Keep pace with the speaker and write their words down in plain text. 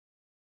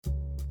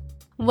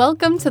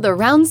Welcome to the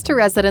Rounds to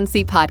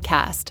Residency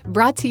podcast,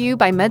 brought to you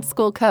by Med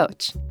School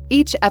Coach.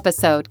 Each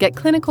episode, get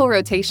clinical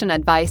rotation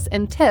advice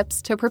and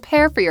tips to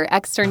prepare for your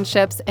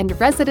externships and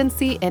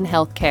residency in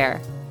healthcare.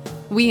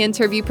 We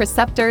interview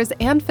preceptors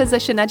and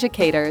physician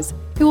educators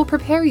who will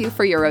prepare you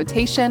for your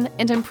rotation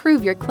and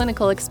improve your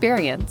clinical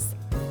experience.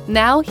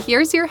 Now,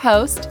 here's your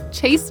host,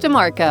 Chase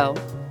DeMarco.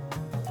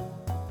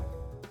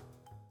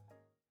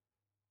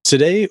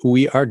 Today,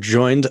 we are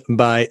joined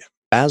by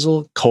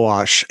Basil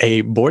Kawash,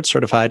 a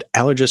board-certified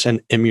allergist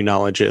and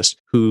immunologist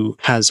who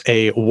has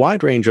a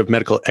wide range of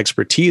medical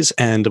expertise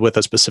and with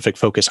a specific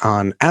focus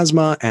on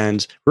asthma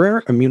and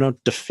rare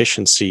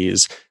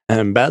immunodeficiencies.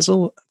 And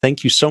Basil,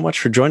 thank you so much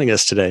for joining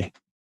us today.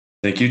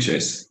 Thank you,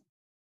 Chase.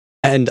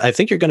 And I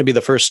think you're going to be the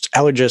first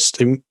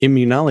allergist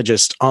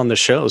immunologist on the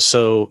show.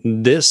 So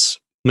this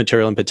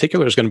material in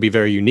particular is going to be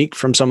very unique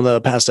from some of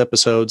the past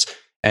episodes.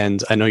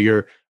 And I know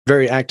you're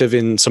very active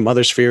in some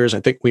other spheres.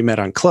 I think we met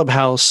on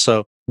Clubhouse.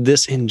 So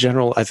this in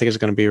general, I think is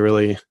going to be a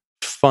really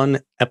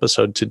fun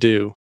episode to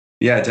do.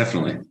 Yeah,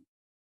 definitely.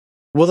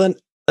 Well, then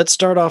let's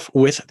start off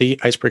with the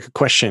icebreaker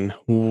question.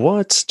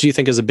 What do you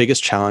think is the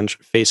biggest challenge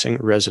facing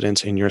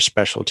residents in your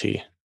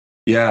specialty?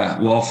 Yeah,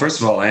 well, first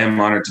of all, I am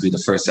honored to be the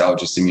first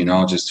allergist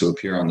immunologist to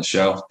appear on the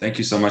show. Thank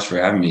you so much for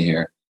having me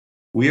here.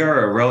 We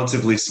are a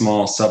relatively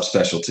small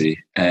subspecialty,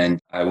 and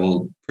I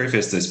will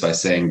preface this by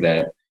saying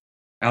that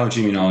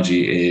allergy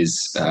immunology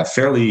is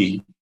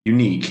fairly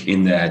unique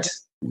in that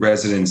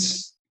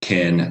residents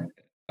can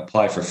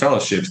apply for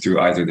fellowship through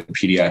either the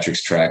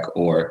pediatrics track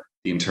or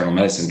the internal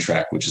medicine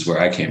track, which is where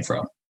I came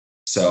from.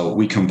 So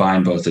we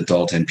combine both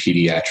adult and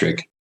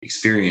pediatric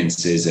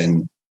experiences,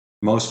 and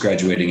most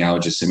graduating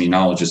allergist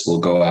immunologists will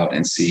go out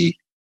and see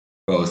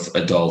both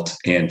adult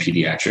and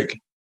pediatric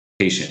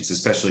patients,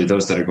 especially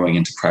those that are going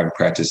into private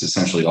practice.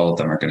 Essentially, all of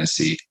them are going to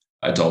see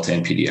adult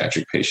and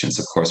pediatric patients.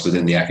 Of course,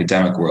 within the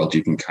academic world,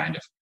 you can kind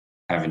of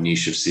have a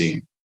niche of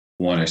seeing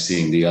one or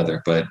seeing the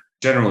other. But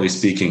generally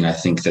speaking, I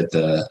think that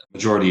the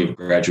majority of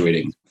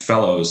graduating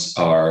fellows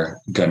are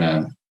going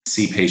to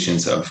see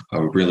patients of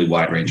a really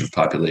wide range of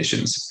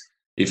populations.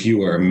 If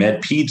you are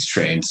med peds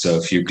trained, so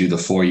if you do the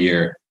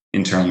 4-year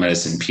internal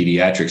medicine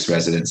pediatrics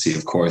residency,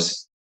 of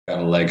course, got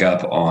a leg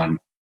up on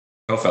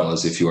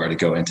co-fellows if you are to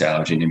go into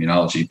allergy and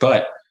immunology.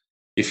 But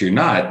if you're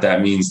not,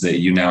 that means that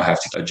you now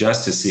have to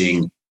adjust to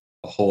seeing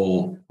a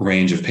whole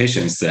range of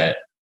patients that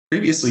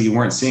previously you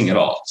weren't seeing at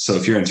all. So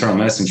if you're internal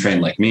medicine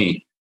trained like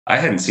me, I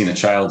hadn't seen a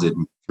child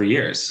in 3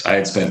 years. I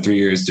had spent 3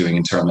 years doing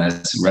internal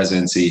medicine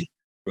residency,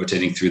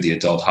 rotating through the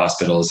adult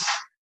hospitals.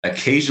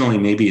 Occasionally,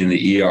 maybe in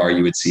the ER,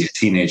 you would see a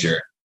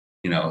teenager,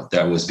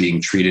 that was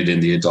being treated in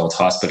the adult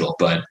hospital.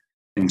 But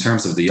in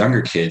terms of the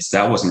younger kids,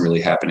 that wasn't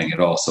really happening at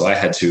all. So I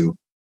had to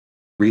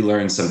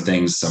relearn some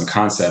things, some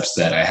concepts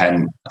that I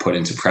hadn't put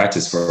into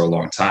practice for a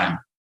long time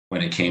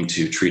when it came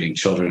to treating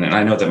children. And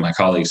I know that my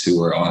colleagues who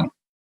were on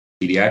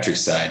the pediatric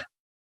side,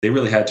 they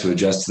really had to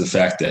adjust to the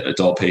fact that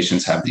adult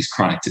patients have these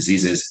chronic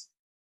diseases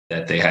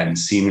that they hadn't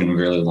seen in a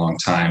really long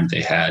time.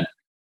 They had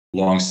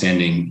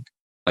longstanding,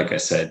 like I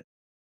said,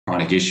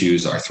 chronic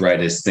issues,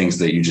 arthritis, things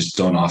that you just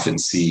don't often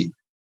see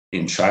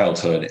in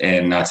childhood.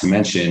 And not to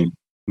mention,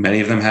 many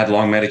of them had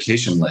long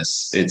medication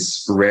lists.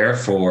 It's rare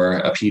for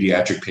a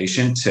pediatric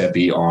patient to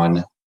be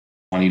on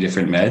 20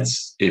 different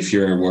meds. If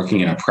you're working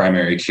in a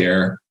primary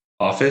care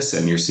office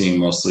and you're seeing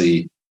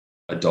mostly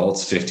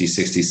adults 50,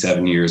 60,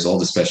 70 years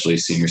old, especially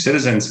senior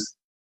citizens,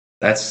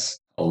 that's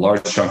a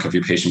large chunk of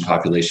your patient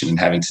population, and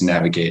having to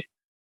navigate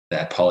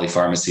that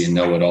polypharmacy and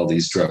know what all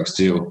these drugs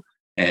do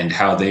and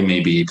how they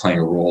may be playing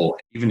a role.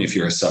 Even if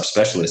you're a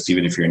subspecialist,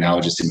 even if you're an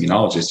allergist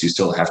immunologist, you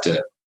still have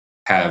to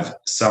have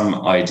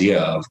some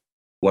idea of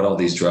what all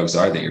these drugs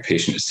are that your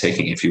patient is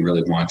taking if you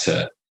really want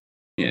to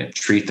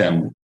treat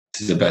them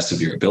to the best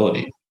of your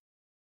ability.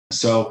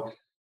 So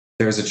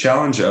there's a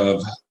challenge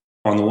of,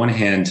 on the one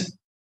hand,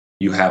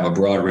 you have a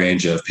broad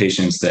range of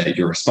patients that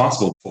you're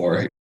responsible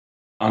for.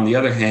 On the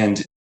other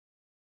hand,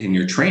 in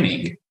your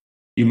training,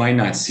 you might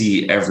not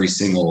see every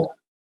single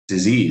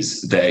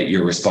disease that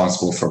you're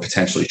responsible for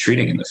potentially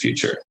treating in the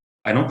future.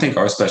 I don't think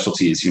our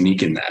specialty is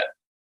unique in that.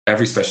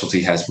 Every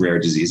specialty has rare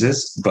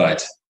diseases,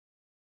 but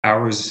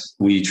ours,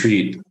 we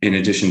treat, in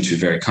addition to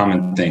very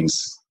common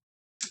things,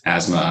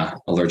 asthma,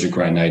 allergic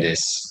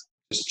rhinitis,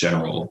 just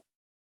general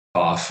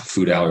cough,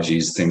 food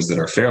allergies, things that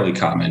are fairly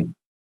common.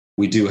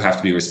 We do have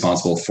to be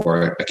responsible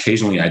for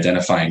occasionally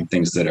identifying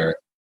things that are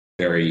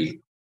very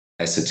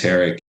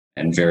esoteric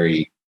and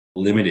very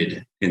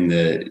limited in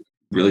the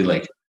really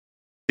like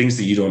things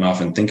that you don't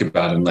often think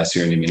about unless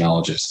you're an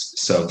immunologist.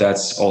 So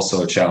that's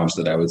also a challenge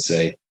that I would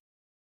say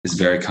is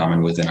very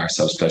common within our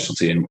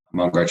subspecialty and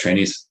among our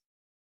trainees.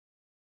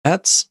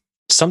 That's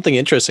something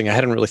interesting I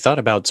hadn't really thought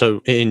about.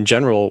 So in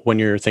general, when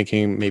you're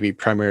thinking maybe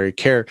primary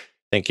care,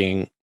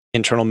 thinking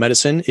internal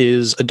medicine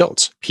is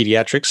adults,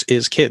 pediatrics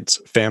is kids,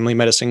 family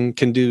medicine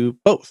can do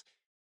both.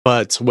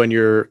 But when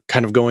you're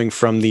kind of going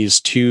from these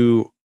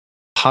two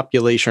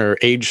population or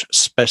age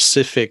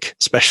specific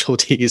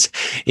specialties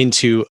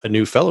into a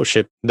new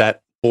fellowship,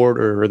 that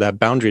border or that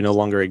boundary no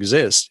longer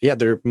exists, yeah,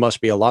 there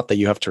must be a lot that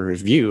you have to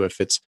review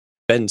if it's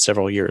been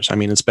several years. I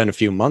mean, it's been a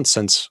few months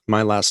since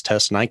my last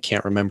test and I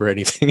can't remember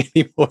anything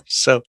anymore.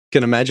 So I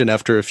can imagine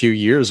after a few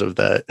years of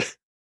that.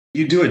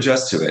 You do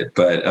adjust to it,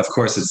 but of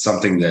course it's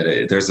something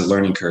that there's a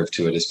learning curve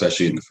to it,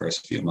 especially in the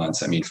first few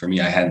months. I mean, for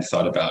me, I hadn't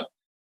thought about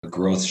a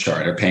growth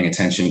chart or paying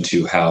attention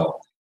to how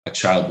a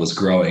child was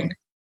growing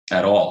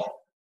at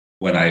all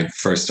when I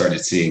first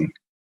started seeing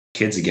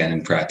kids again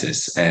in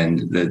practice.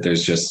 And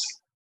there's just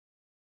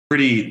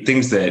pretty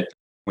things that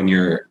when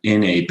you're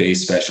in a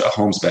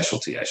home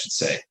specialty, I should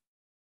say,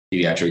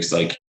 pediatrics,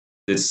 like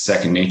it's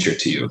second nature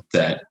to you.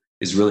 That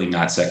is really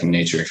not second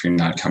nature if you're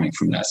not coming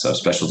from that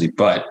subspecialty,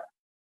 but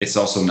it's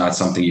also not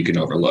something you can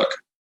overlook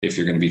if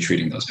you're going to be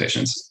treating those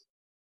patients.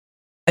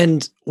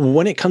 And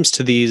when it comes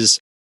to these,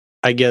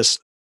 I guess,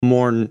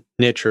 more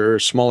niche or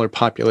smaller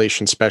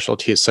population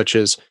specialties such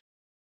as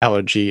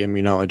allergy,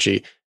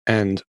 immunology,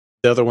 and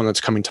the other one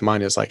that's coming to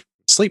mind is like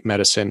sleep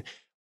medicine,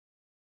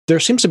 there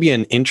seems to be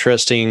an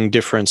interesting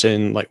difference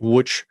in like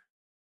which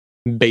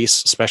base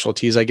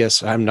specialties, I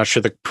guess, I'm not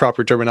sure the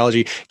proper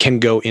terminology, can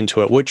go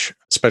into it, which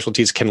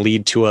specialties can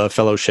lead to a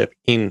fellowship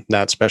in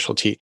that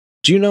specialty.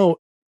 Do you know,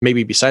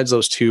 maybe besides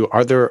those two,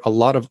 are there a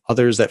lot of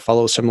others that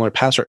follow similar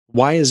paths? Or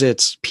why is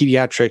it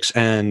pediatrics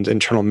and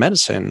internal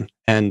medicine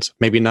and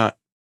maybe not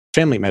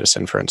family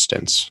medicine, for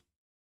instance?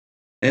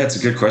 Yeah, it's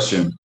a good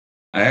question.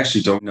 I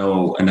actually don't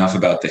know enough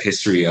about the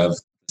history of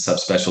the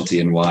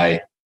subspecialty and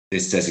why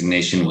this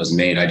designation was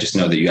made. I just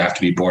know that you have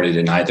to be boarded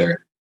in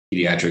either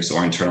pediatrics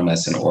or internal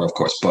medicine, or of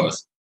course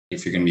both,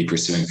 if you're going to be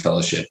pursuing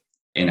fellowship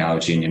in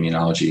allergy and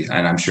immunology.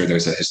 And I'm sure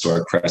there's a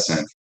historic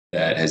precedent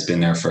that has been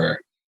there for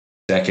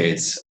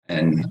decades.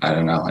 And I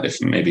don't know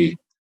if maybe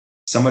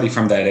somebody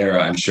from that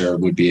era, I'm sure,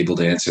 would be able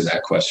to answer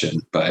that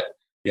question. But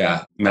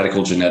yeah,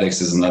 medical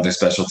genetics is another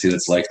specialty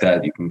that's like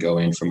that. You can go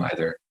in from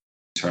either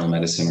internal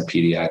medicine or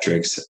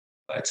pediatrics.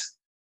 But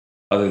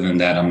other than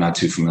that, I'm not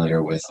too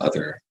familiar with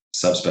other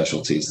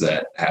subspecialties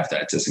that have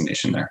that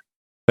designation there.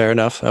 Fair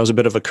enough. That was a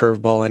bit of a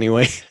curveball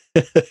anyway.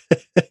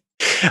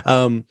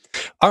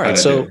 All right.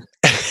 So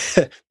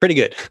pretty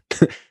good.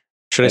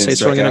 Should I say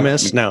swing and a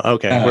miss? No.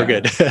 Okay. We're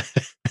good.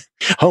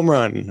 Home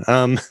run.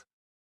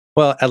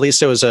 Well, at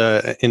least it was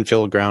a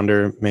infield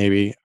grounder,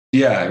 maybe.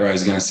 Yeah, I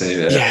was going to say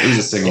that. Yeah, it was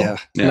a single. Yeah.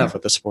 Enough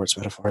with the sports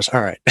metaphors.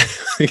 All right.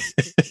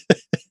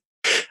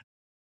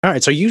 All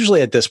right. So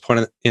usually at this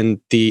point in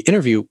the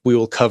interview, we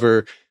will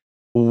cover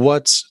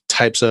what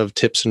types of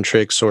tips and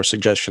tricks or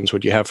suggestions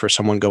would you have for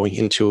someone going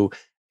into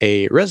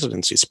a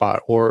residency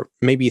spot or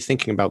maybe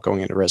thinking about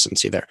going into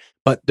residency there.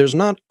 But there's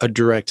not a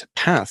direct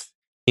path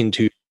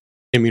into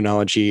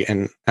immunology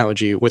and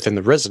allergy within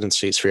the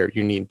residency sphere.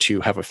 You need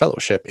to have a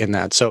fellowship in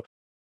that. So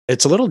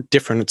it's a little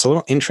different. It's a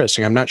little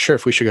interesting. I'm not sure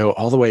if we should go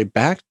all the way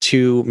back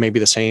to maybe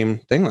the same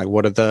thing. Like,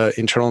 what are the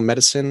internal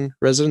medicine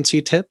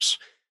residency tips?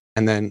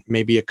 And then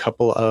maybe a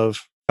couple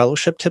of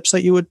fellowship tips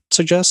that you would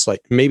suggest? Like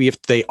maybe if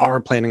they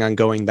are planning on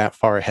going that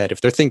far ahead,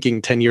 if they're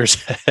thinking 10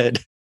 years ahead,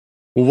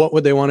 what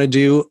would they want to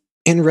do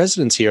in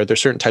residency? Are there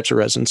certain types of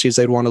residencies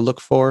they'd want to look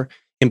for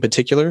in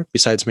particular,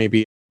 besides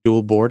maybe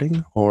dual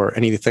boarding or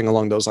anything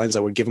along those lines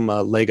that would give them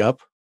a leg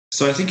up?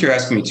 So I think you're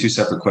asking me two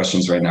separate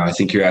questions right now. I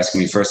think you're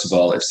asking me, first of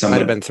all, if someone... Might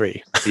have been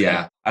three.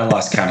 Yeah, I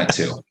lost count at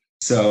two.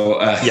 So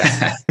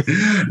yeah.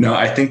 No,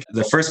 I think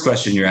the first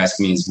question you're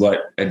asking me is what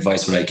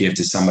advice would I give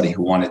to somebody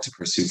who wanted to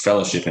pursue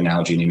fellowship in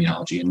allergy and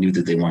immunology and knew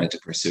that they wanted to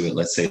pursue it?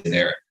 Let's say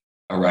they're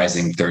a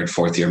rising third,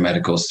 fourth year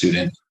medical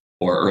student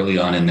or early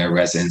on in their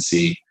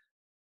residency.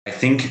 I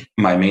think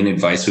my main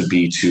advice would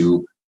be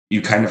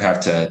you kind of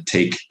have to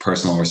take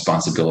personal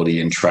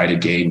responsibility and try to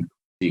gain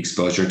the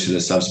exposure to the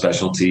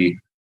subspecialty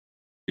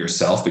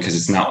yourself, because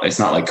it's not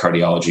like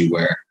cardiology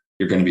where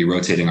you're going to be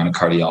rotating on a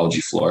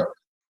cardiology floor,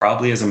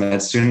 probably as a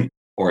med student,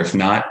 or if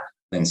not,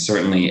 then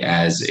certainly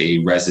as a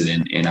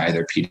resident in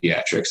either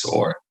pediatrics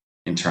or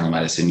internal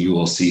medicine, you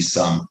will see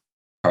some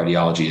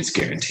cardiology. It's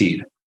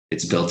guaranteed.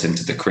 It's built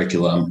into the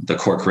curriculum, the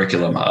core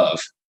curriculum of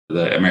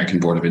the American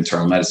Board of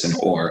Internal Medicine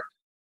or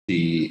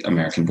the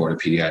American Board of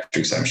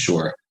Pediatrics, I'm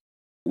sure.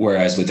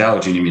 Whereas with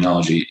allergy and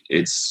immunology,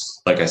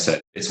 it's, like I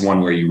said, it's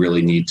one where you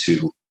really need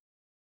to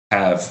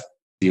have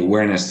the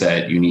awareness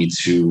that you need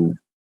to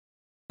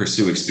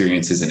pursue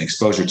experiences and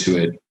exposure to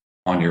it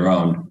on your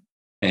own.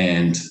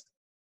 And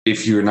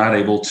if you're not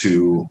able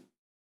to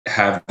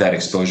have that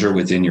exposure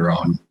within your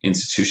own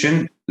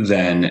institution,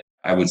 then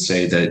I would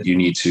say that you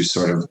need to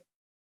sort of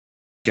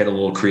get a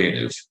little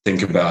creative.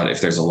 Think about if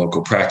there's a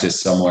local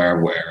practice somewhere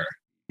where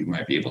you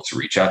might be able to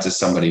reach out to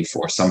somebody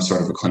for some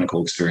sort of a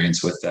clinical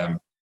experience with them,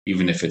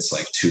 even if it's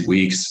like 2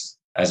 weeks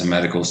as a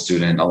medical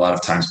student. A lot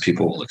of times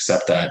people will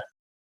accept that.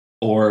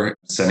 Or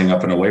setting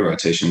up an away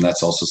rotation.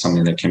 That's also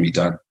something that can be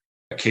done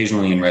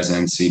occasionally in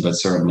residency, but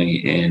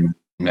certainly in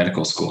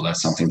medical school.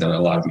 That's something that a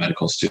lot of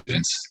medical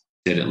students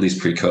did, at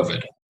least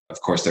pre-COVID. Of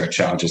course, there are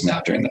challenges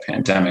now during the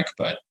pandemic,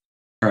 but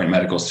current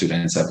medical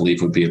students, I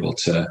believe, would be able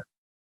to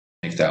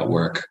make that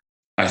work.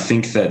 I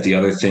think that the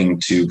other thing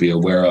to be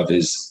aware of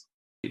is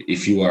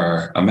if you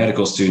are a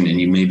medical student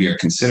and you maybe are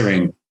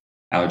considering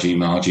allergy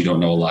immunology don't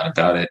know a lot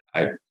about it.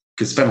 I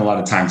could spend a lot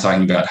of time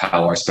talking about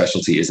how our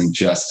specialty isn't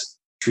just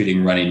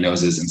treating runny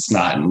noses and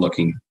snot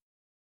and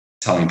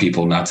telling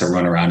people not to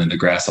run around in the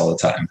grass all the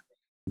time.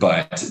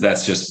 But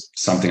that's just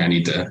something I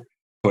need to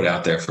put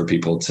out there for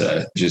people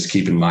to just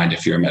keep in mind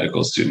if you're a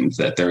medical student,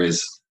 that there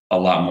is a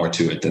lot more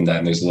to it than that.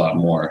 And there's a lot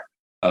more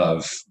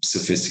of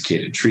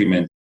sophisticated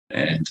treatment,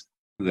 and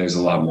there's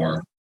a lot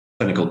more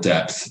clinical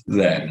depth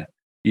than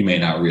you may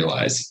not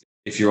realize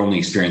if your only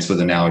experience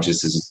with an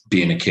allergist is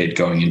being a kid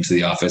going into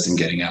the office and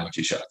getting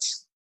allergy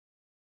shots.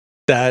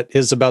 That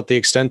is about the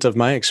extent of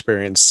my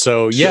experience.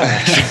 So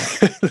yeah,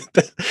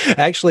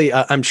 actually,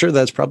 I'm sure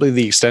that's probably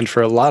the extent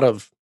for a lot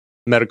of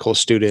medical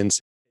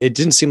students. It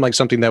didn't seem like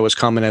something that was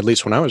common, at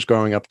least when I was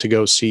growing up, to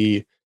go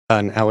see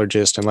an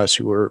allergist unless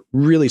you were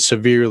really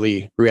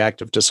severely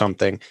reactive to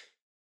something.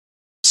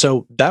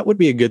 So that would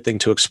be a good thing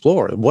to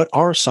explore. What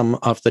are some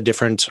of the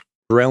different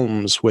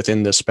realms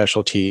within this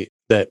specialty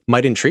that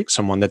might intrigue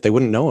someone that they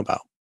wouldn't know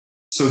about?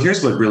 So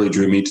here's what really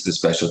drew me to the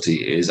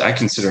specialty is I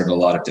considered a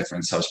lot of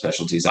different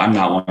subspecialties. I'm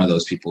not one of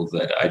those people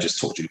that I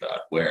just told you about,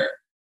 where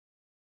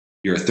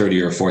you're a third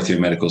year or fourth year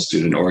medical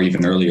student or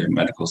even earlier in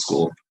medical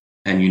school,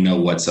 and you know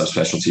what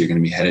subspecialty you're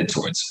going to be headed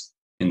towards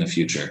in the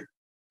future.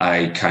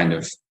 I kind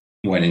of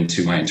went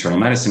into my internal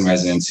medicine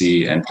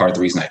residency, and part of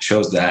the reason I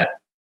chose that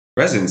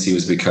residency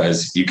was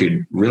because you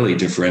could really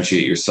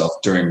differentiate yourself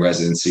during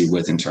residency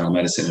with internal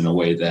medicine in a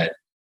way that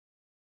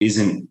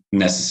isn't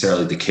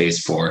necessarily the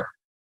case for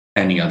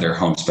any other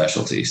home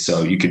specialty.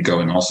 So you could go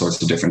in all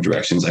sorts of different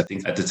directions. I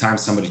think at the time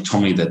somebody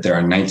told me that there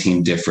are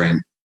 19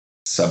 different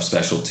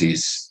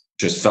subspecialties,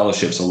 just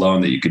fellowships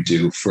alone, that you could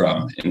do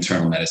from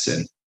internal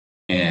medicine.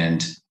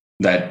 And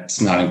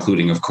that's not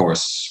including, of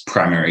course,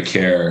 primary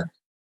care,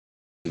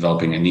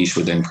 developing a niche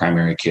within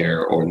primary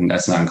care, or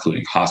that's not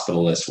including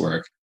hospitalist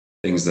work,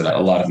 things that a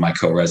lot of my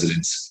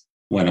co-residents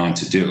went on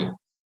to do.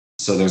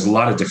 So there's a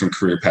lot of different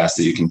career paths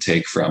that you can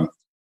take from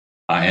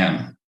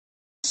IM.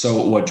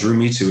 So what drew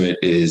me to it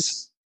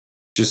is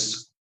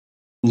just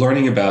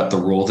learning about the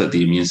role that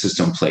the immune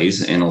system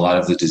plays in a lot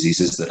of the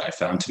diseases that I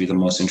found to be the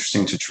most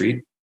interesting to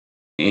treat,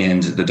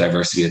 and the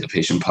diversity of the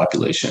patient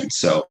population.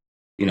 So,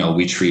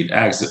 we treat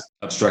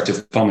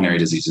obstructive pulmonary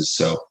diseases.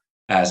 So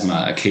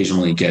asthma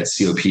occasionally gets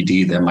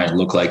COPD that might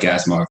look like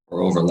asthma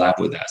or overlap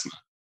with asthma.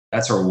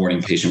 That's a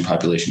rewarding patient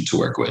population to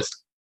work with.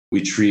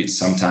 We treat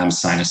sometimes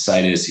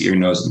sinusitis, ear,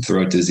 nose, and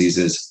throat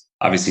diseases,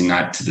 obviously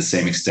not to the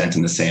same extent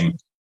and the same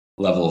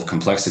level of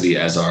complexity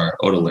as our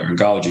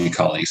otolaryngology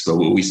colleagues, but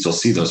we still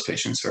see those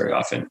patients very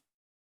often.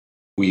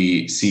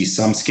 We see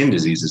some skin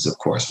diseases, of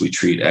course. We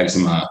treat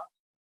eczema.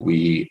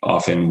 We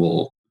often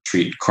will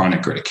treat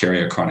chronic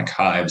urticaria, chronic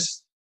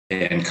hives,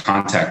 and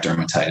contact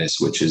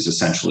dermatitis, which is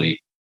essentially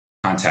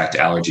contact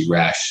allergy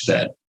rash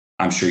that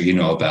I'm sure you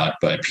know about,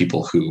 but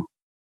people who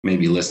may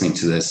be listening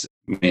to this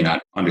may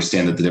not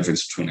understand the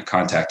difference between a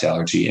contact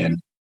allergy and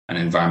an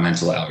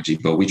environmental allergy,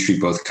 but we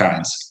treat both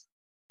kinds.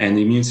 And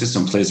the immune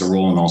system plays a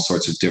role in all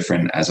sorts of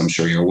different, as I'm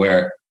sure you're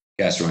aware,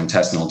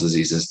 gastrointestinal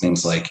diseases,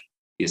 things like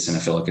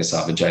eosinophilic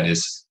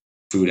esophagitis,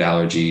 food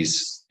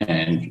allergies,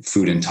 and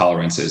food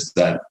intolerances.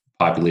 That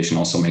population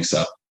also makes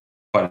up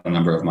quite a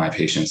number of my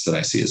patients that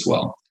I see as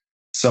well.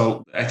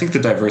 So I think the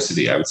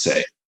diversity, I would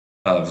say,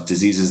 of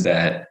diseases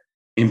that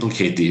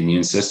implicate the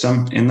immune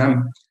system in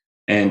them,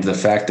 and the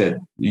fact that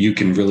you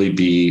can really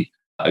be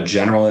a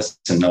generalist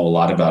and know a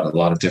lot about a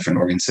lot of different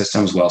organ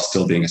systems while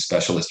still being a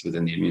specialist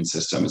within the immune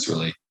system is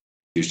really a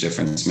huge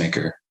difference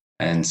maker,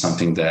 and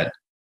something that,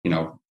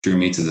 drew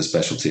me to the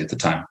specialty at the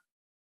time.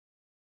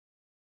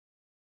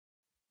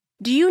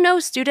 Do you know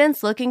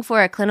students looking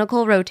for a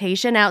clinical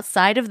rotation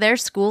outside of their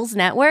school's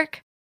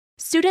network?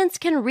 Students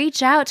can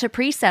reach out to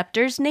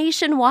preceptors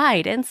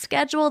nationwide and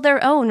schedule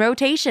their own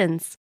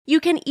rotations.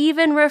 You can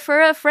even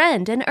refer a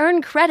friend and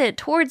earn credit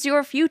towards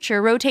your future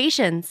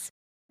rotations.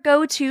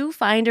 Go to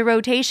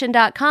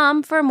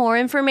findarotation.com for more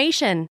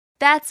information.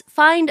 That's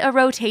Find a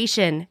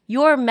Rotation,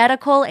 your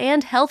medical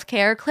and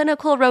healthcare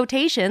clinical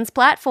rotations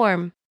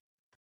platform.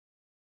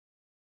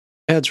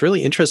 Yeah, it's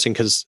really interesting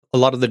because a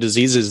lot of the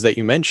diseases that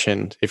you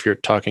mentioned, if you're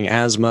talking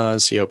asthma,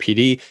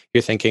 COPD,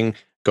 you're thinking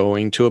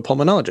going to a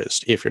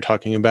pulmonologist. If you're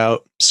talking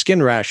about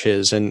skin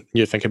rashes, and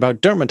you're thinking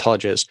about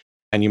dermatologist,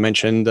 and you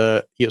mentioned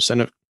the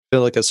eosinophilic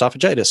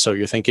esophagitis, so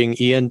you're thinking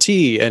ENT.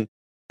 And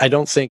I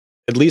don't think,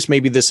 at least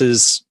maybe this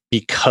is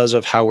because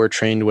of how we're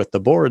trained with the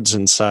boards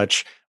and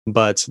such,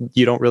 but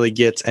you don't really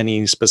get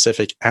any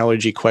specific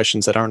allergy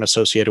questions that aren't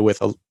associated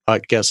with, a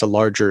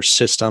larger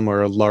system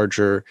or a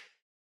larger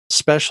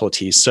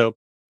specialty. So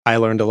I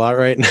learned a lot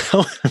right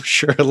now. I'm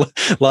sure a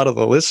lot of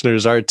the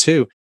listeners are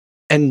too.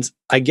 And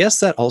I guess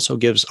that also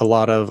gives a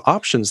lot of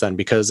options then,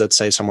 because let's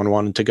say someone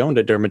wanted to go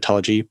into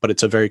dermatology, but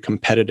it's a very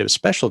competitive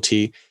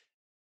specialty.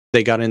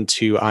 They got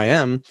into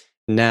IM.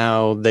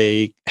 Now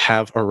they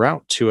have a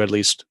route to at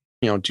least,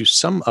 do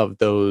some of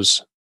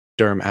those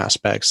derm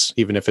aspects,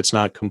 even if it's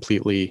not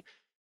completely,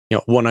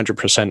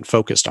 100%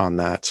 focused on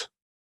that.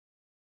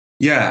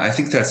 Yeah, I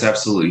think that's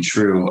absolutely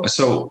true.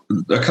 So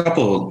a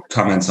couple of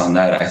comments on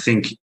that. I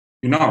think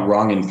you're not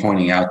wrong in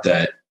pointing out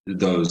that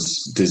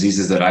those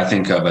diseases that I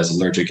think of as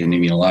allergic and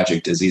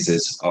immunologic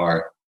diseases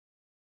are,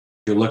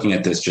 you're looking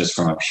at this just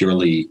from a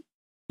purely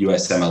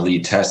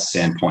USMLE test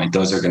standpoint,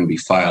 those are going to be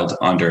filed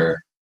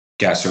under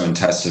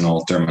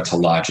gastrointestinal,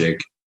 dermatologic,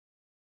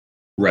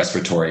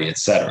 respiratory,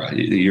 etc.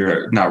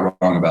 You're not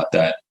wrong about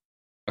that.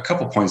 A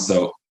couple points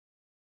though.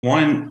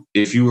 One,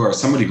 if you are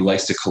somebody who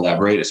likes to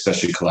collaborate,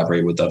 especially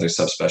collaborate with other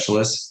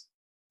subspecialists,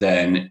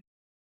 then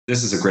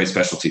this is a great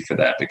specialty for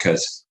that,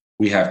 because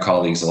we have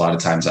colleagues, a lot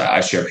of times I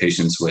share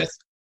patients with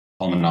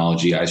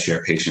pulmonology, I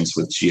share patients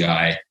with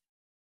GI.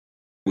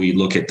 We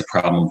look at the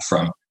problem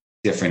from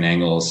different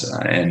angles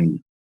and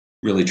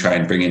really try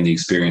and bring in the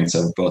experience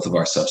of both of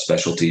our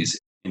subspecialties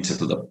into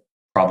the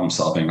problem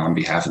solving on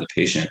behalf of the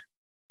patient.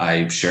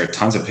 I share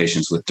tons of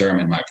patients with derm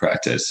in my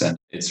practice, and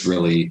it's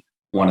really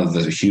one of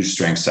the huge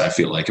strengths I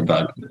feel like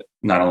about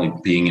not only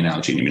being in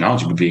allergy and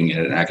immunology, but being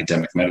at an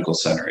academic medical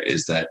center,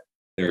 is that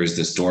there is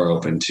this door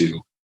open to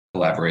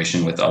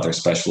collaboration with other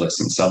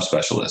specialists and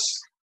subspecialists.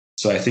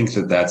 So I think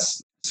that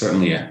that's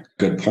certainly a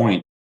good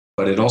point,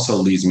 but it also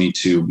leads me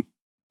to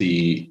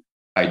the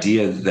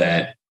idea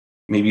that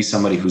maybe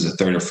somebody who's a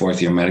third or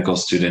fourth year medical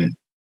student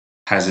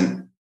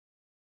hasn't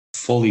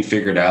fully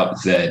figured out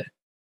that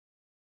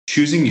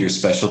choosing your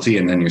specialty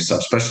and then your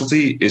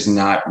subspecialty is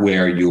not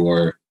where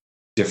your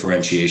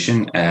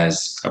differentiation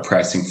as a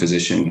practicing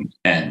physician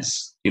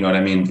ends. You know what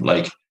I mean?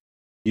 Like,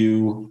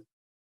 you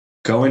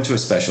go into a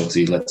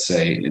specialty, let's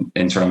say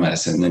internal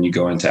medicine, then you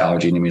go into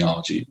allergy and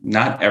immunology.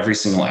 Not every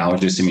single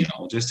allergist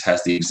immunologist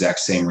has the exact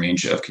same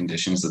range of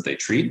conditions that they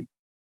treat.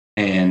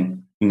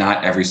 And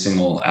not every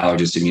single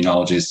allergist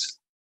immunologist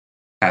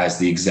has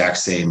the exact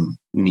same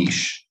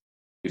niche,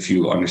 if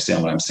you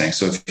understand what I'm saying.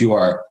 So if you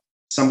are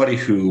somebody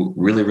who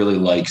really, really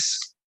likes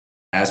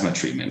asthma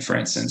treatment, for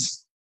instance,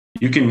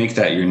 you can make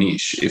that your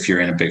niche if you're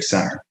in a big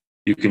center.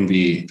 You can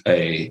be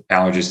an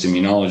allergist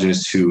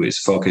immunologist who is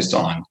focused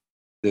on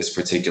this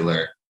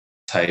particular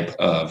type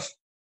of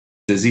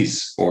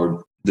disease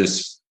or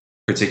this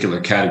particular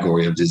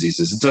category of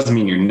diseases. It doesn't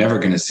mean you're never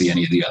going to see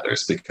any of the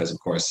others, because of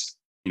course,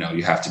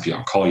 you have to be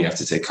on call. You have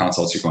to take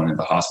consults. You're going into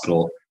the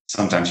hospital.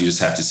 Sometimes you just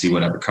have to see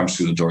whatever comes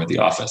through the door of the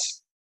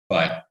office.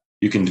 But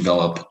you can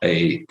develop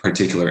a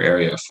particular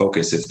area of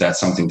focus if that's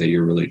something that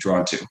you're really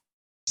drawn to.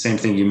 Same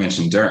thing, you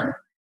mentioned derm.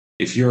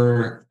 If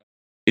you're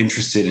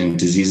interested in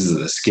diseases of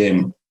the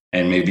skin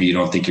and maybe you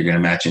don't think you're going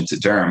to match into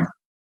derm,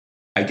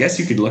 I guess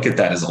you could look at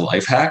that as a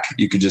life hack.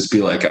 You could just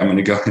be like, I'm going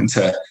to go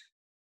into,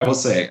 I will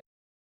say,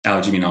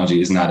 allergy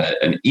immunology is not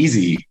an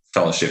easy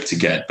fellowship to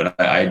get, but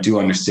I do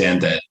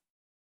understand that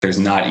there's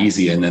not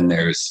easy and then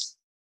there's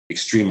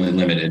extremely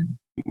limited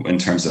in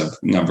terms of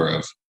number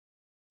of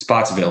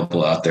spots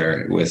available out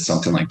there with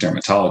something like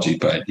dermatology.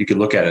 But you could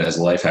look at it as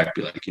a life hack,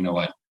 be like, you know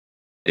what?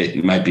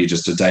 It might be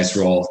just a dice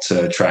roll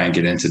to try and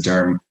get into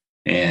derm.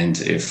 And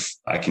if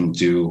I can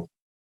do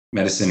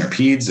medicine or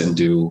peds and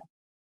do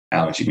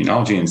allergy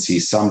immunology and see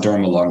some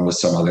derm along with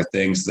some other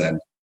things, then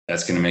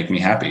that's going to make me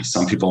happy.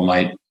 Some people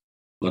might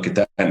look at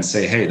that and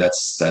say, hey,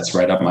 that's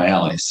right up my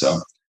alley.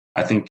 So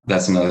I think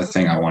that's another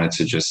thing I wanted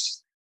to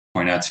just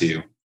point out to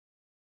you.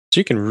 So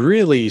you can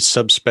really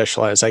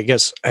subspecialize. I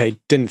guess I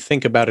didn't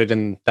think about it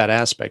in that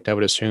aspect. I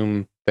would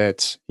assume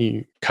that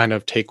you kind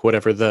of take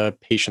whatever the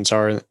patients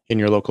are in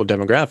your local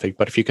demographic.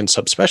 But if you can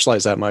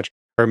subspecialize that much,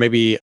 or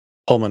maybe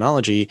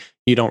pulmonology,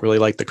 you don't really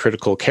like the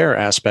critical care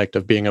aspect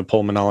of being a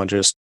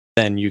pulmonologist,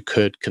 then you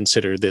could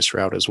consider this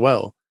route as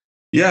well.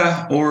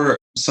 Yeah, or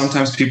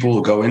sometimes people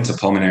will go into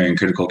pulmonary and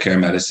critical care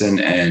medicine,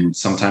 and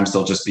sometimes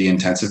they'll just be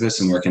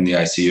intensivists and work in the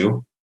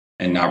ICU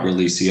and not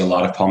really see a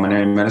lot of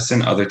pulmonary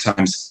medicine. Other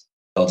times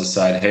they'll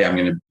decide, hey, I'm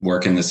going to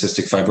work in the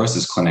cystic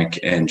fibrosis clinic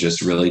and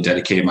just really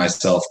dedicate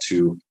myself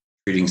to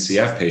treating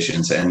CF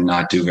patients and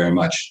not do very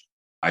much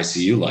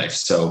ICU life.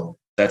 So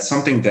that's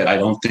something that I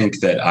don't think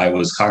that I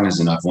was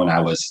cognizant of when I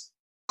was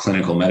a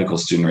clinical medical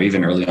student or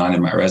even early on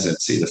in my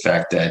residency, the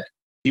fact that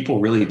people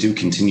really do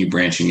continue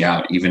branching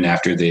out even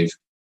after they've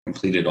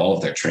completed all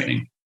of their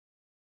training.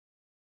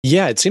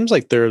 Yeah, it seems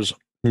like there's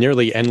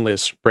nearly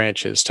endless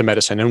branches to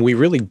medicine, and we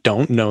really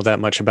don't know that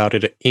much about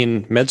it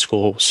in med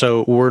school.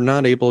 So we're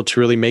not able to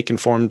really make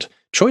informed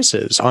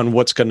choices on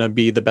what's going to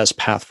be the best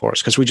path for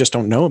us because we just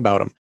don't know about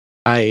them.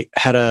 I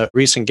had a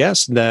recent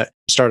guest that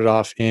started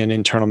off in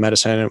internal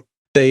medicine.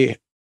 They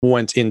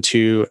went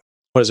into,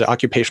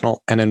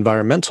 occupational and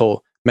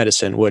environmental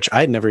medicine, which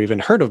I'd never even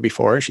heard of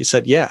before. She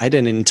said, yeah, I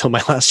didn't until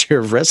my last year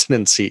of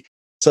residency.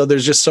 So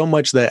there's just so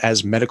much that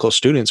as medical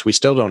students, we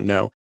still don't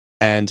know.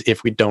 And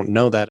if we don't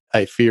know that,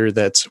 I fear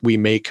that we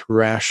make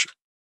rash,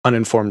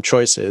 uninformed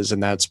choices,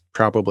 and that's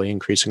probably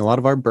increasing a lot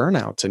of our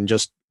burnout and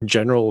just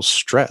general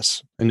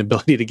stress and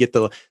ability to get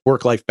the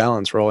work-life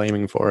balance we're all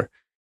aiming for.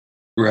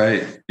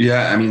 Right.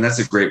 Yeah. I mean, that's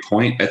a great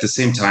point. At the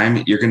same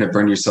time, you're going to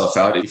burn yourself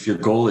out if your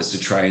goal is to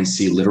try and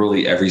see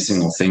literally every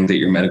single thing that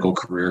your medical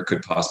career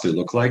could possibly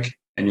look like,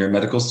 and you're a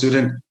medical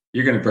student,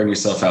 you're going to burn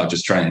yourself out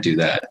just trying to do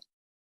that.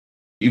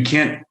 You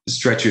can't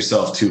stretch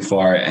yourself too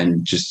far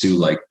and just do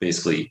like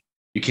basically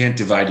you can't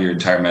divide your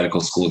entire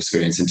medical school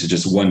experience into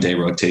just 1-day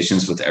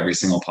rotations with every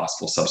single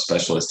possible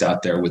subspecialist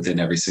out there within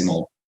every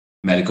single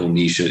medical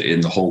niche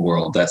in the whole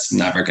world. That's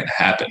never going to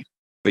happen.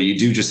 But you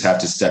do just have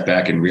to step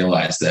back and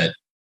realize that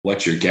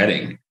what you're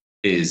getting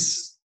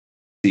is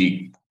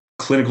the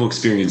clinical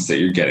experience that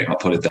you're getting, I'll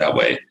put it that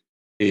way,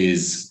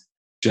 is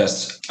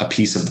just a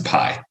piece of the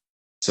pie,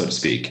 so to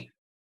speak.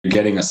 You're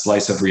getting a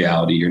slice of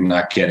reality. You're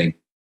not getting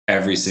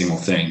every single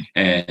thing.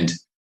 And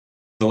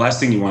the last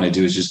thing you want to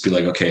do is just be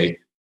like, okay,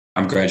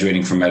 I'm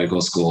graduating from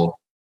medical school.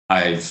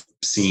 I've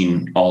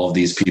seen all of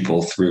these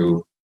people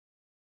through,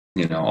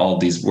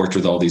 worked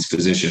with all these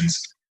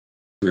physicians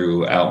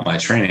throughout my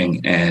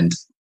training. And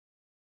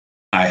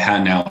I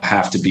now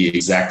have to be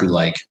exactly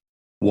like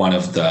one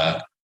of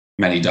the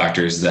many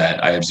doctors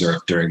that I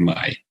observed during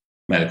my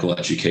medical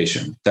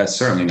education. That's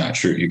certainly not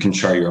true. You can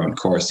chart your own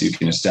course. You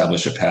can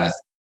establish a path.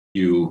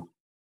 You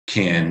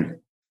can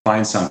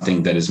find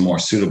something that is more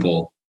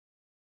suitable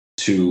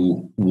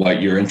to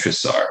what your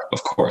interests are,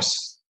 of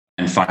course,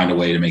 and find a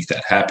way to make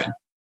that happen.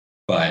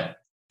 But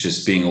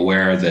just being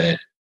aware that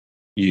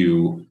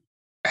you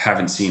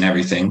haven't seen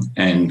everything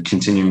and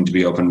continuing to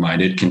be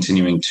open-minded,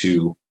 continuing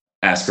to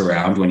ask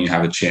around when you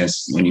have a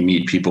chance, when you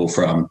meet people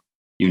from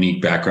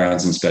unique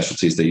backgrounds and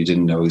specialties that you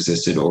didn't know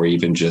existed, or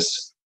even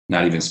just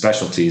not even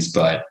specialties,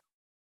 but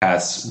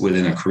paths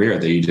within a career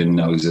that you didn't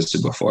know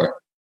existed before.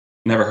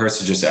 Never hurts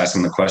to just ask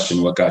them the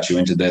question, what got you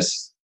into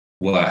this?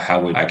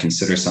 How would I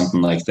consider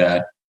something like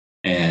that?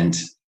 And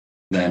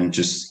then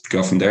just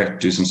go from there,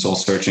 do some soul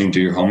searching, do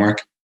your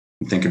homework,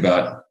 and think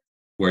about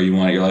where you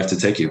want your life to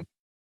take you.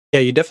 Yeah,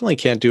 you definitely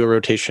can't do a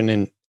rotation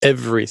in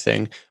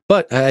everything.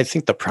 But I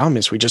think the problem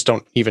is we just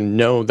don't even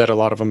know that a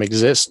lot of them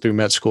exist through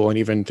med school and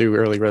even through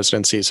early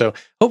residency. So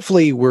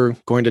hopefully we're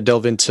going to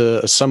delve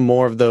into some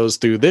more of those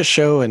through this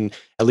show and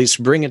at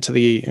least bring it to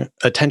the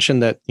attention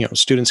that,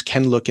 students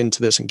can look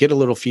into this and get a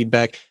little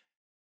feedback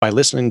by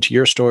listening to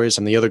your stories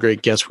and the other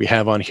great guests we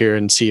have on here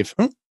and see if,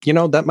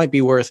 that might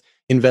be worth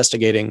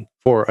investigating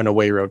for an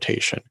away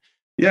rotation.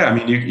 Yeah, I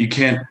mean, you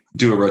can't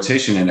do a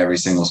rotation in every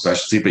single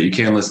specialty, but you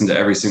can listen to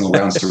every single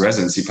Rounds to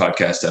Residency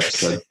podcast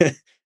episode.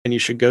 And you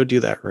should go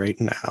do that right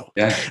now.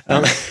 Yeah.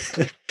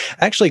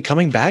 Actually,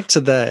 coming back to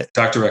the...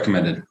 Doctor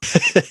recommended.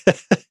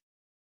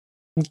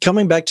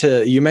 Coming back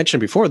to, you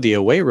mentioned before, the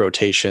away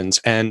rotations,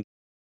 and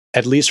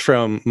at least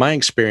from my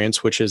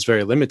experience, which is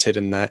very limited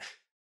in that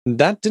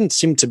didn't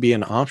seem to be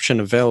an option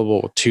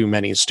available to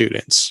many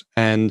students.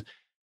 And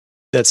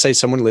let's say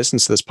someone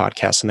listens to this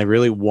podcast and they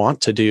really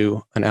want to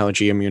do an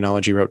allergy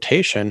immunology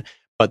rotation,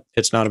 but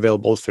it's not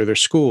available through their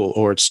school,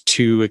 or it's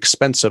too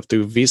expensive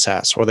through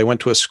VSAS, or they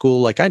went to a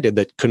school like I did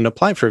that couldn't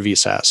apply for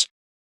VSAS.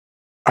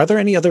 Are there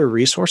any other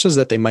resources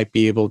that they might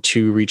be able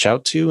to reach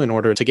out to in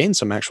order to gain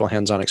some actual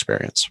hands-on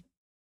experience?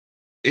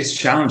 It's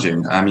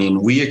challenging. I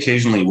mean, we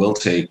occasionally will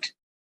take,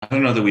 I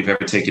don't know that we've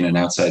ever taken an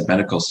outside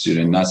medical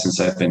student, not since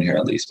I've been here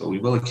at least, but we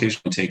will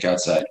occasionally take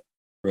outside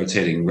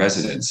rotating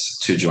residents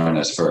to join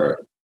us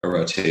for a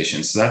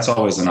rotation. So that's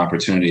always an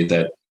opportunity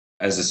that,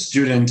 as a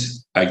student,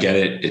 I get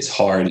it. It's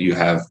hard. You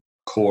have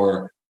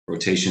core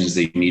rotations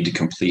that you need to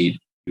complete.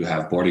 You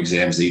have board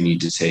exams that you need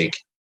to take.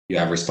 You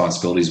have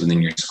responsibilities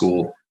within your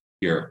school.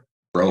 You're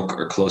broke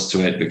or close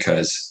to it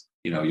because,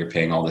 you're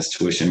paying all this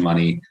tuition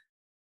money.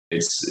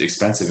 It's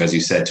expensive, as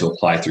you said, to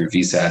apply through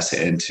VSAS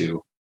and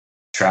to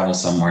travel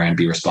somewhere and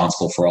be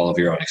responsible for all of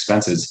your own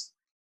expenses.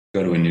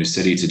 Go to a new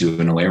city to do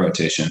an away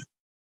rotation.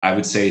 I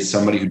would say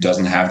somebody who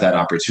doesn't have that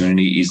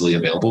opportunity easily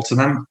available to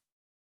them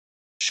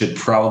should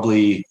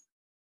probably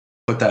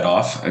put that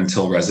off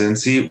until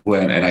residency.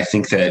 And I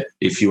think that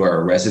if you are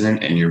a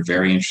resident and you're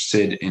very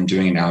interested in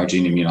doing an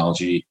allergy and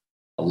immunology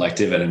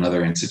elective at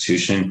another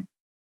institution,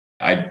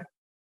 I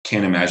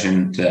can't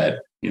imagine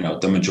that,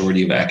 the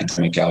majority of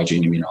academic allergy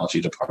and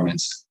immunology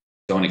departments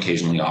don't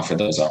occasionally offer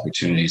those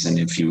opportunities. And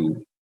if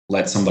you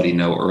let somebody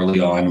know early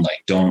on,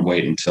 like, don't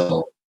wait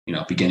until,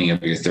 beginning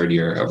of your third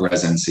year of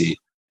residency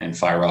and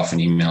fire off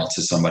an email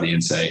to somebody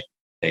and say,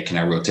 hey, can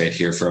I rotate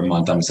here for a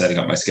month? I'm setting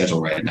up my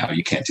schedule right now.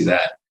 You can't do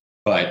that.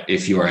 But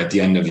if you are at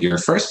the end of your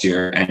first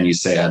year and you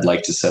say, I'd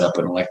like to set up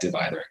an elective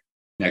either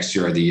next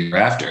year or the year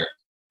after,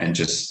 and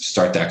just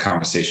start that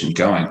conversation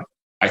going,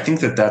 I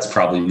think that that's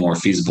probably more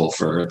feasible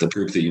for the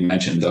group that you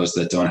mentioned, those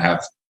that don't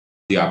have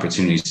the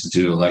opportunities to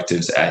do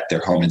electives at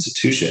their home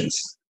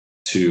institutions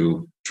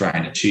to try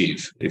and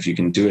achieve. If you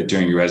can do it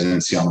during your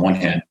residency, on one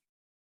hand,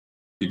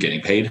 you're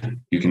getting paid,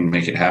 you can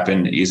make it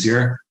happen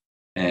easier.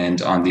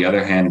 And on the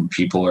other hand,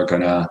 people are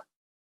going to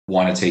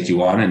want to take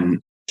you on and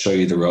show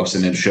you the ropes.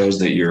 And it shows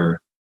that you're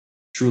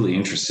truly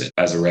interested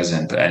as a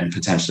resident and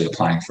potentially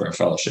applying for a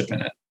fellowship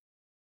in it.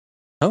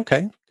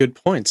 Okay, good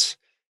points.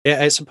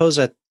 Yeah, I suppose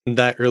at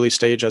that early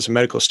stage as a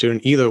medical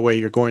student, either way,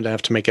 you're going to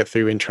have to make it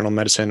through internal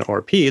medicine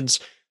or peds.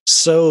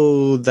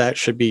 So that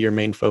should be your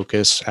main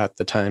focus at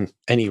the time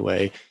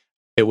anyway.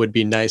 It would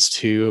be nice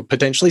to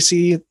potentially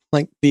see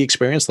like the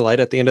experience, the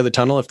light at the end of the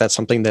tunnel, if that's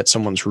something that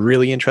someone's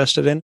really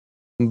interested in.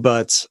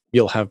 But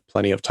you'll have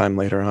plenty of time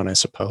later on, I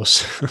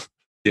suppose.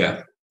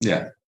 Yeah.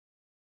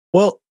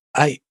 Well,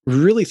 I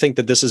really think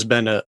that this has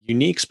been a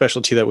unique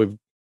specialty that we've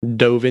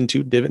dove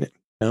into.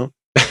 No?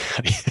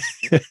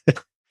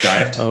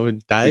 Dived? Oh, We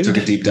dived? took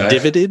a deep dive.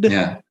 Divided?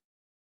 Yeah.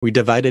 We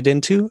divided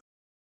into?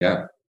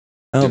 Yeah.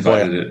 Oh,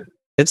 Divided boy. it.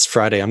 It's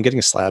Friday. I'm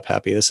getting slap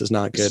happy. This is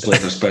not good.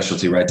 Split the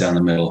specialty right down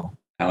the middle.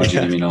 Allergy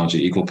and immunology,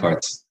 equal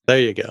parts. There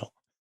you go.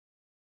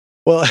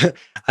 Well,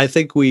 I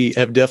think we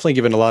have definitely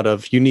given a lot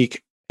of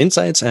unique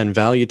insights and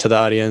value to the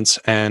audience.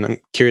 And I'm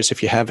curious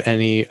if you have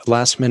any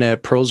last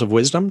minute pearls of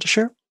wisdom to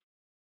share.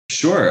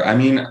 Sure. I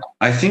mean,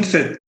 I think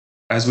that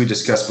as we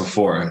discussed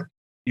before,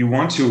 you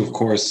want to, of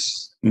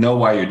course, know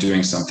why you're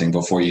doing something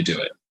before you do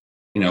it.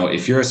 You know,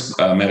 if you're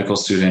a medical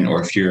student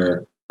or if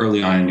you're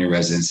early on in your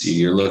residency,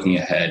 you're looking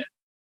ahead,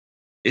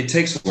 it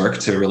takes work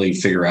to really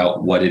figure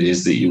out what it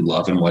is that you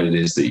love and what it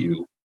is that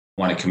you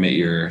want to commit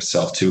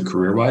yourself to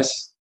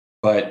career-wise.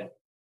 But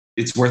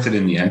it's worth it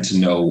in the end to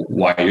know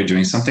why you're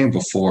doing something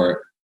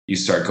before you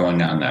start going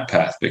down that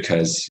path,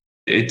 because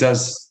it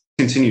does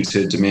continue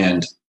to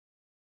demand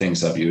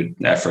things of you,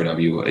 effort of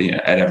you,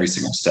 at every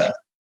single step.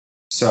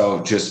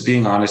 So just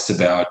being honest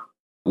about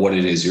what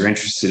it is you're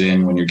interested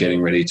in when you're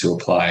getting ready to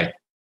apply,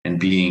 and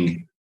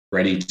being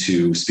ready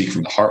to speak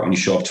from the heart when you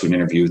show up to an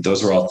interview,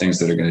 those are all things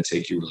that are going to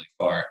take you really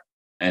far.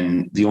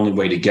 And the only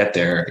way to get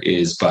there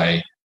is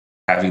by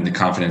having the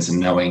confidence and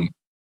knowing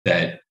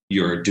that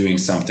you're doing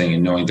something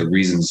and knowing the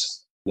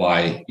reasons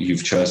why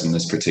you've chosen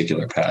this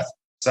particular path.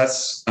 So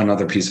that's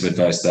another piece of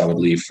advice that I would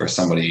leave for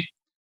somebody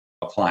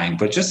applying.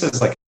 But just as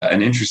like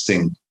an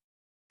interesting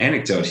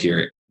anecdote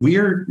here,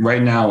 we're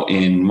right now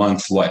in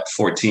month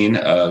 14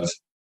 of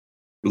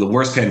the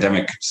worst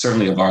pandemic,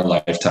 certainly of our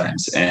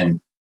lifetimes, and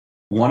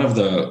one of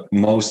the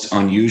most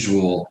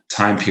unusual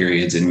time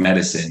periods in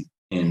medicine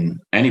in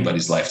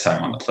anybody's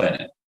lifetime on the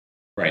planet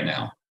right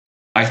now.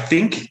 I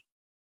think,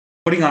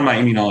 putting on my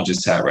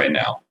immunologist hat right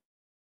now,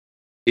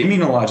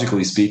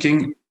 immunologically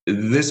speaking,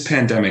 this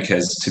pandemic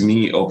has, to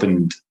me,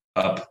 opened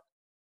up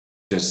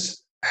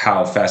just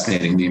how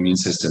fascinating the immune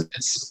system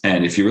is.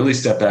 And if you really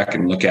step back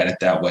and look at it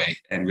that way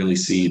and really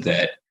see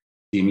that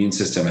the immune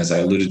system, as I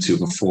alluded to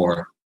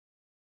before,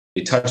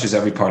 it touches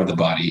every part of the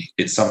body.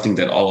 It's something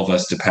that all of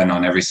us depend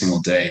on every single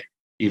day,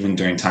 even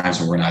during times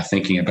when we're not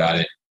thinking about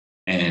it,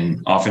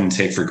 and often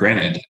take for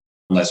granted,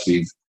 unless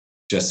we've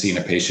just seen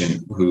a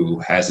patient who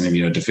has an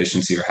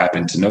immunodeficiency or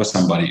happen to know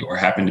somebody or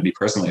happen to be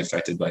personally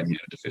affected by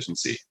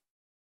immunodeficiency.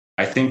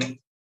 I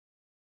think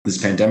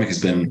this pandemic has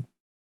been,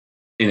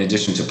 in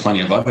addition to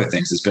plenty of other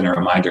things, it's been a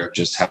reminder of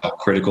just how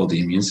critical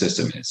the immune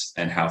system is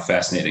and how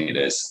fascinating it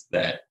is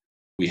that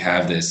we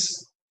have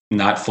this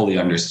not fully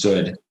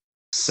understood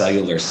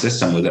cellular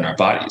system within our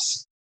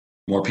bodies.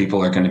 More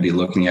people are going to be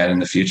looking at it in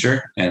the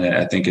future. And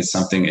I think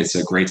it's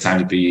a great time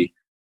to be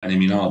an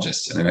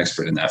immunologist and an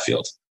expert in that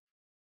field.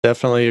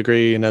 Definitely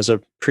agree. And as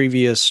a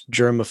previous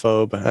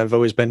germaphobe, I've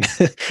always been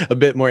a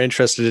bit more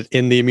interested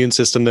in the immune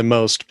system than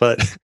most.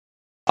 But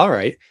all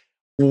right,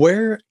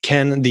 where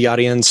can the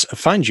audience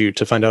find you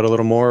to find out a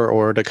little more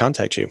or to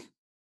contact you?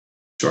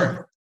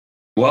 Sure.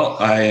 Well,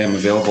 I am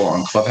available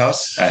on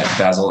Clubhouse at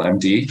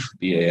BasilMD,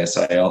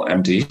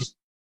 BASILMD,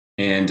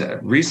 and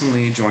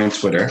recently joined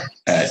Twitter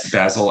at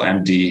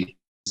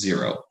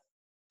BasilMD0.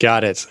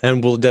 Got it.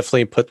 And we'll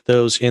definitely put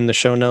those in the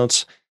show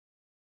notes.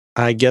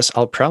 I guess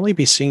I'll probably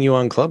be seeing you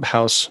on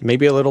Clubhouse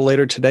maybe a little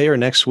later today or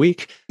next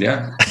week.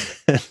 Yeah.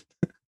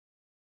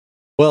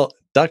 Well,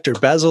 Dr.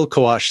 Basil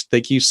Kawash,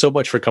 thank you so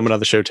much for coming on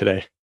the show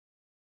today.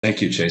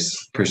 Thank you,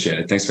 Chase. Appreciate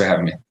it. Thanks for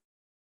having me.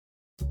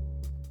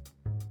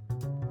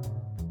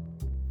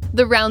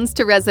 The Rounds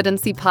to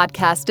Residency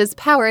podcast is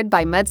powered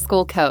by Med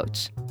School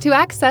Coach. To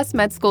access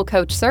Med School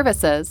Coach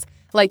services,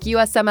 like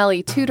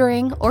USMLE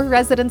tutoring or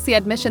residency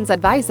admissions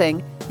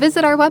advising,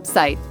 visit our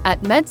website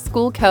at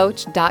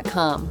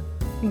medschoolcoach.com.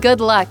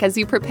 Good luck as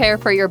you prepare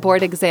for your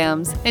board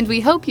exams, and we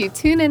hope you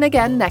tune in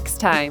again next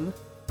time.